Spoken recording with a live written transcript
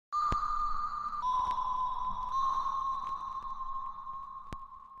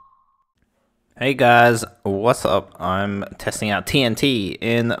Hey guys, what's up? I'm testing out TNT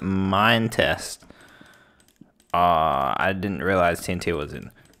in Minetest. I didn't realize TNT was in,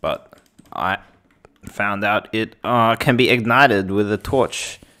 but I found out it can be ignited with a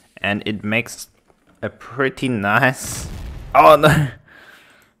torch, and it makes a pretty nice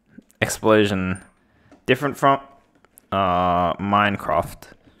explosion. Different from Minecraft.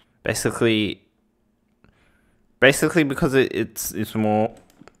 Basically because it's more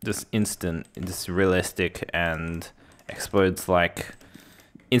just instant, just realistic, and explodes like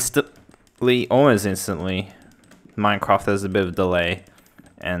instantly, almost instantly. Minecraft has a bit of delay,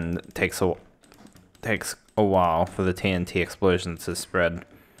 and takes a while for the TNT explosion to spread.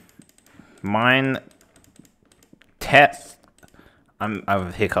 I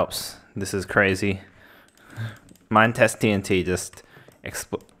have hiccups. This is crazy. Minetest TNT just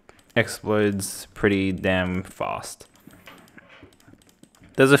explodes pretty damn fast.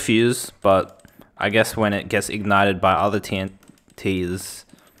 There's a fuse, but I guess when it gets ignited by other TNTs,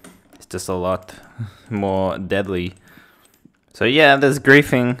 it's just a lot more deadly. So yeah, there's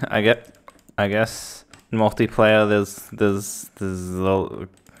griefing. I guess in multiplayer there's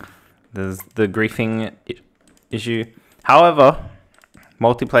the griefing issue. However,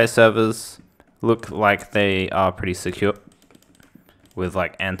 multiplayer servers look like they are pretty secure with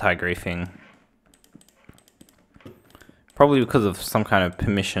like anti-griefing. Probably because of some kind of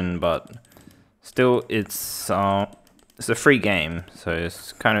permission, but still, it's a free game, so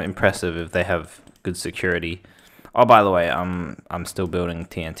it's kind of impressive if they have good security. Oh, by the way, I'm still building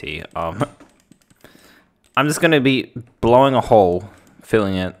TNT. I'm just gonna be blowing a hole,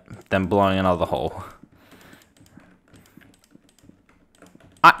 filling it, then blowing another hole.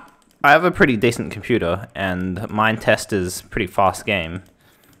 I have a pretty decent computer, and Minetest is a pretty fast game,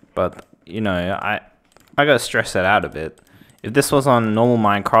 but you know, I gotta stress that out a bit. If this was on normal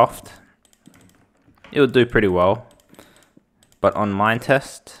Minecraft, it would do pretty well. But on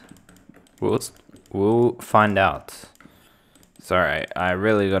Minetest, we'll find out. Sorry, I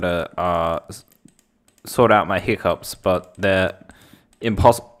really gotta sort out my hiccups, but they're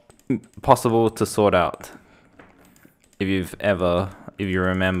impossible to sort out. If you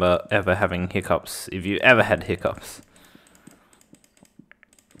remember ever having hiccups, if you ever had hiccups.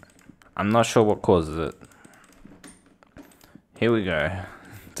 I'm not sure what causes it. Here we go.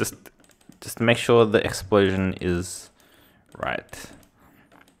 Just make sure the explosion is right.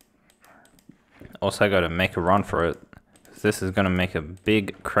 Also got to make a run for it. This is going to make a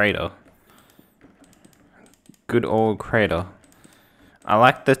big crater. Good old crater. I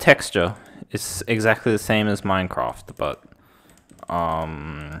like the texture. It's exactly the same as Minecraft, but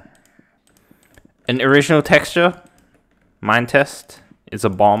an original texture, Minetest, is a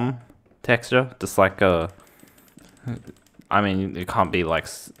bomb texture, just like a, I mean, it can't be like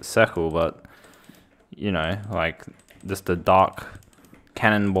circle, but you know, like just a dark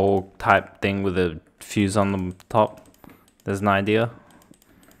cannonball type thing with a fuse on the top. There's an idea.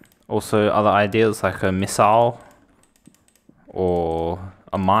 Also, other ideas like a missile or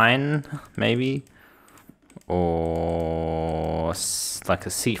a mine, maybe, or like a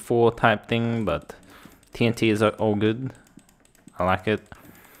C4 type thing. But TNT is all good. I like it.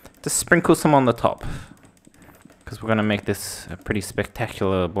 Just sprinkle some on the top, because we're going to make this a pretty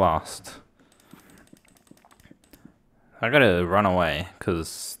spectacular blast. I gotta run away,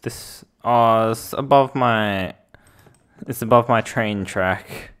 because this, it's above my train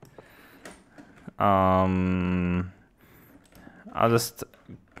track. I'll just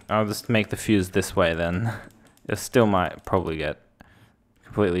make the fuse this way then. It still might probably get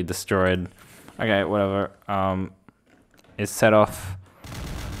completely destroyed. Okay, whatever. It's set off.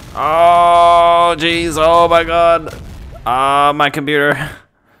 Oh jeez, oh my god. My computer.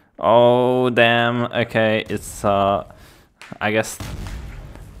 Oh damn. Okay, it's I guess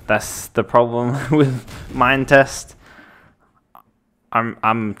that's the problem with Minetest.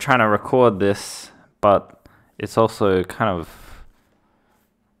 I'm trying to record this, but it's also kind of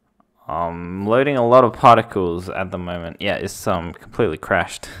loading a lot of particles at the moment. Yeah, it's completely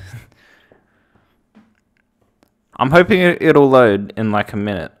crashed. I'm hoping it'll load in like a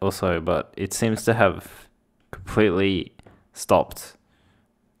minute or so, but it seems to have completely stopped.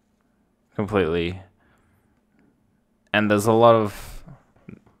 Completely. And there's a lot of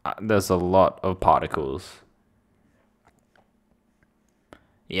particles.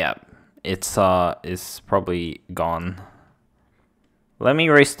 Yeah, it's probably gone. Let me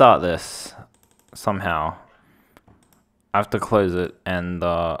restart this somehow. I have to close it and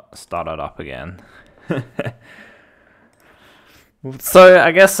start it up again. So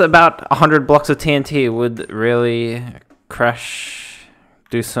I guess about 100 blocks of TNT would really crash,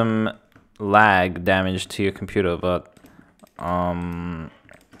 do some lag damage to your computer, but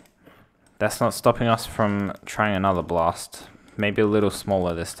that's not stopping us from trying another blast. Maybe a little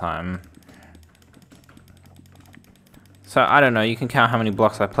smaller this time. So I don't know, you can count how many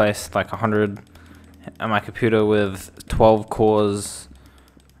blocks I placed, like 100 on my computer with 12 cores.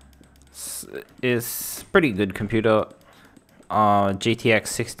 It's pretty good computer.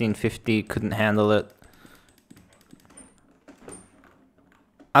 GTX 1650 couldn't handle it.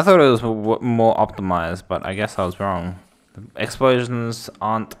 I thought it was more optimized, but I guess I was wrong. The explosions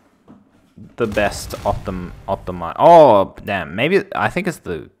aren't the best optimized. Oh, damn. Maybe, I think it's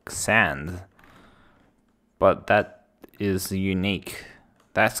the sand. But that is unique.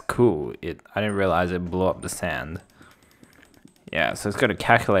 That's cool. I didn't realize it blew up the sand. Yeah, so it's got to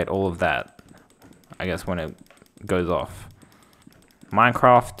calculate all of that, I guess, when it goes off.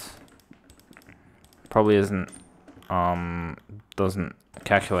 Minecraft probably isn't, doesn't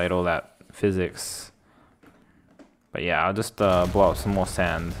calculate all that physics. But yeah, I'll just blow up some more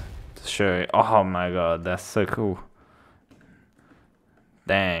sand to show you. Oh my god, that's so cool.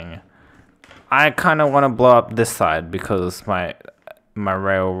 Dang. I kind of want to blow up this side because my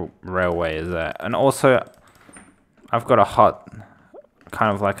railway is there. And also, I've got a hut,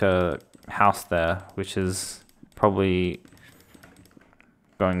 kind of like a house there, which is probably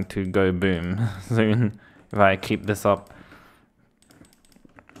going to go boom soon if I keep this up.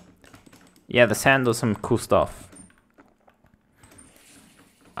 Yeah, the sand does some cool stuff.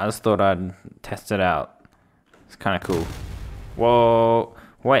 I just thought I'd test it out. It's kind of cool. Whoa.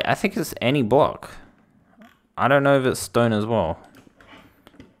 Wait, I think it's any block. I don't know if it's stone as well.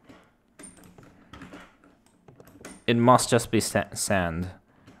 It must just be sand.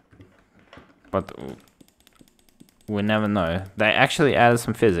 But we never know. They actually added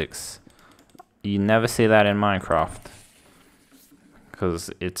some physics. You never see that in Minecraft.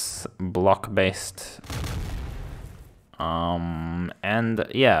 Because it's block-based. And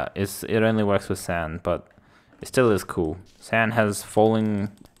yeah, it only works with sand, but it still is cool. Sand has falling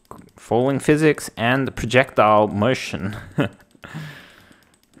physics and projectile motion.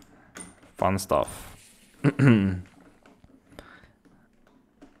 Fun stuff.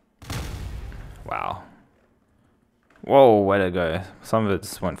 Wow. Whoa, way to go. Some of it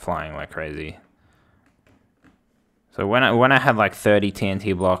just went flying like crazy. So when I had like 30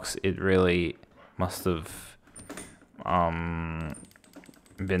 TNT blocks, it really must have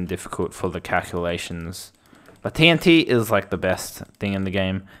been difficult for the calculations. But TNT is like the best thing in the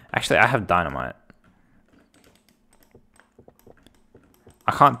game. Actually, I have dynamite.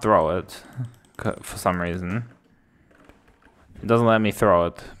 I can't throw it for some reason. It doesn't let me throw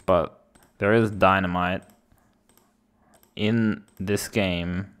it, but there is dynamite in this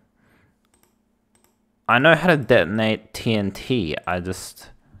game. I know how to detonate TNT. I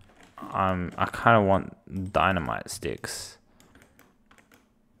kind of want dynamite sticks.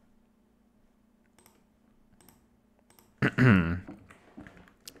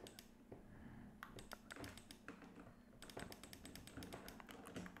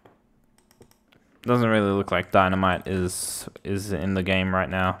 Doesn't really look like dynamite is in the game right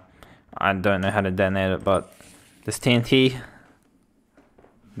now. I don't know how to detonate it, but this TNT,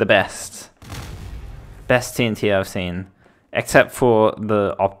 the best TNT I've seen, except for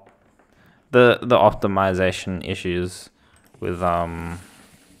the optimization issues with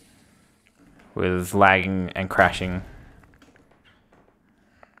lagging and crashing.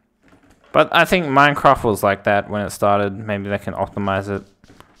 But I think Minecraft was like that when it started. Maybe they can optimize it.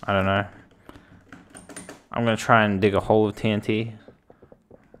 I don't know. I'm gonna try and dig a hole of TNT.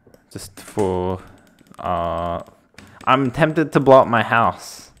 Just for... I'm tempted to blow up my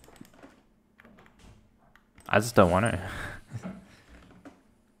house. I just don't want to.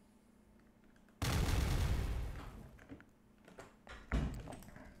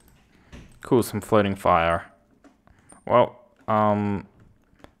 Cool, some floating fire. Well,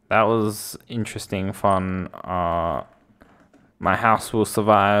 that was interesting, fun. My house will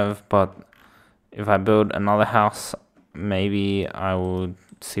survive, but if I build another house, maybe I will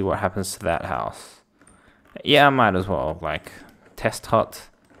see what happens to that house. Yeah, I might as well. Like, test hut.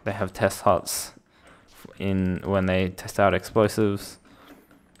 They have test huts when they test out explosives.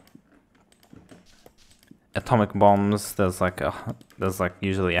 Atomic bombs. There's like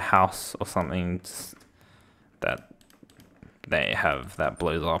usually a house or something that they have that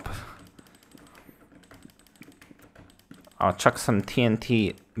blows up. I'll chuck some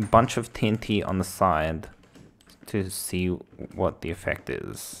TNT, bunch of TNT on the side to see what the effect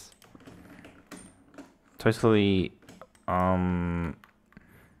is. Totally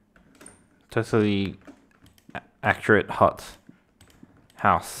accurate house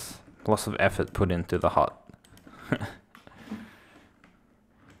Lots of effort put into the hut.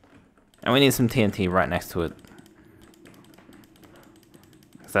 And we need some TNT right next to it.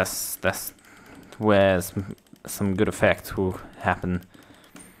 That's where some good effects will happen.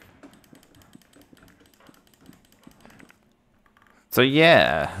 So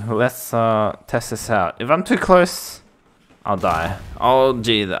yeah, let's test this out. If I'm too close, I'll die. Oh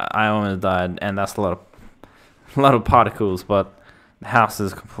gee, I almost died, and that's a lot of particles, but the house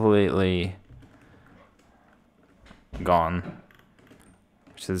is completely gone,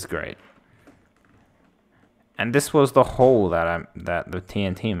 which is great. And this was the hole that the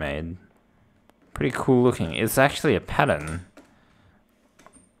TNT made. Pretty cool looking. It's actually a pattern.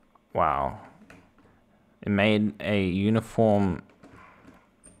 Wow. It made a uniform,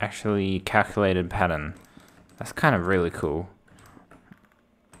 actually calculated pattern. That's kind of really cool.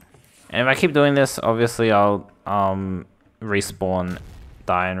 And if I keep doing this, obviously I'll respawn,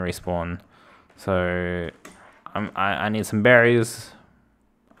 die and respawn. So I need some berries.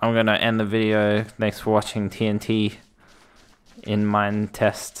 I'm gonna end the video. Thanks for watching TNT in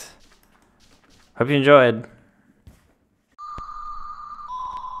Minetest. Hope you enjoyed.